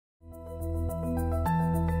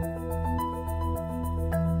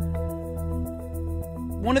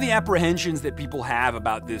One of the apprehensions that people have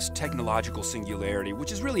about this technological singularity,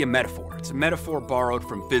 which is really a metaphor. It's a metaphor borrowed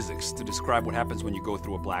from physics to describe what happens when you go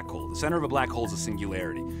through a black hole. The center of a black hole is a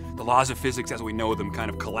singularity. The laws of physics as we know them kind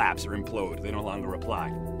of collapse or implode. They no longer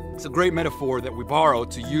apply. It's a great metaphor that we borrow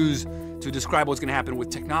to use to describe what's going to happen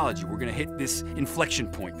with technology. We're going to hit this inflection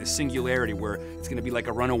point, this singularity, where it's going to be like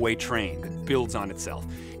a runaway train that builds on itself.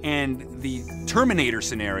 And the Terminator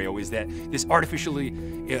scenario is that this artificial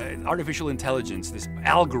intelligence, this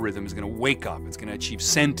algorithm is going to wake up, it's going to achieve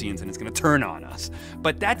sentience, and it's going to turn on us.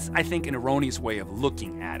 But that's, I think, an erroneous way of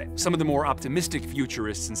looking at it. Some of the more optimistic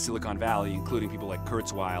futurists in Silicon Valley, including people like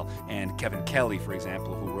Kurzweil and Kevin Kelly, for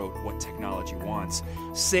example, who wrote What Technology Wants,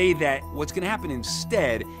 say that what's going to happen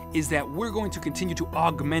instead is that we're going to continue to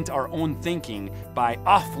augment our own thinking by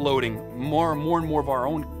offloading more and more of our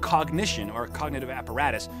own cognition, our cognitive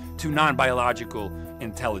apparatus, to non-biological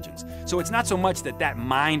intelligence. So it's not so much that that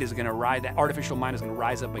mind is going to rise, that artificial mind is going to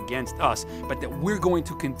rise up against us, but that we're going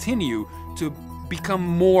to continue to become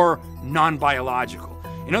more non-biological.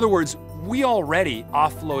 In other words, we already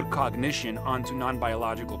offload cognition onto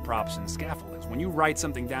non-biological props and scaffoldings. When you write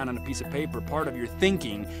something down on a piece of paper, part of your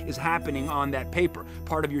thinking is happening on that paper.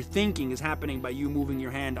 Part of your thinking is happening by you moving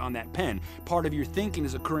your hand on that pen. Part of your thinking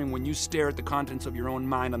is occurring when you stare at the contents of your own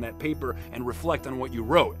mind on that paper and reflect on what you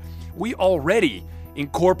wrote. We already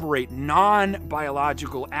incorporate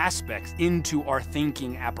non-biological aspects into our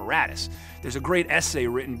thinking apparatus. There's a great essay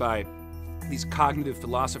written by these cognitive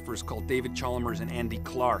philosophers called David Chalmers and Andy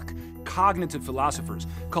Clark, cognitive philosophers,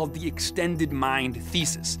 called the extended mind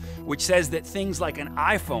thesis, which says that things like an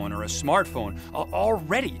iPhone or a smartphone are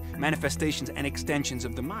already manifestations and extensions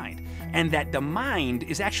of the mind, and that the mind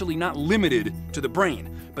is actually not limited to the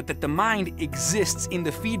brain, but that the mind exists in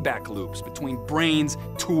the feedback loops between brains,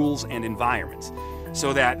 tools, and environments.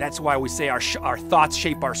 So that's why we say our thoughts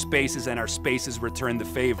shape our spaces and our spaces return the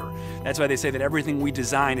favor. That's why they say that everything we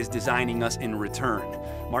design is designing us in return.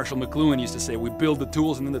 Marshall McLuhan used to say, we build the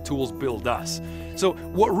tools and then the tools build us. So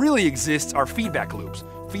what really exists are feedback loops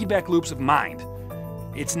of mind.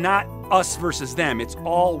 It's not us versus them, it's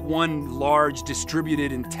all one large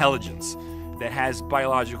distributed intelligence that has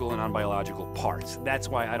biological and non-biological parts. That's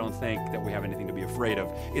why I don't think that we have anything to be afraid of.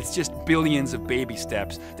 It's just billions of baby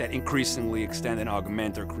steps that increasingly extend and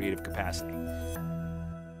augment our creative capacity.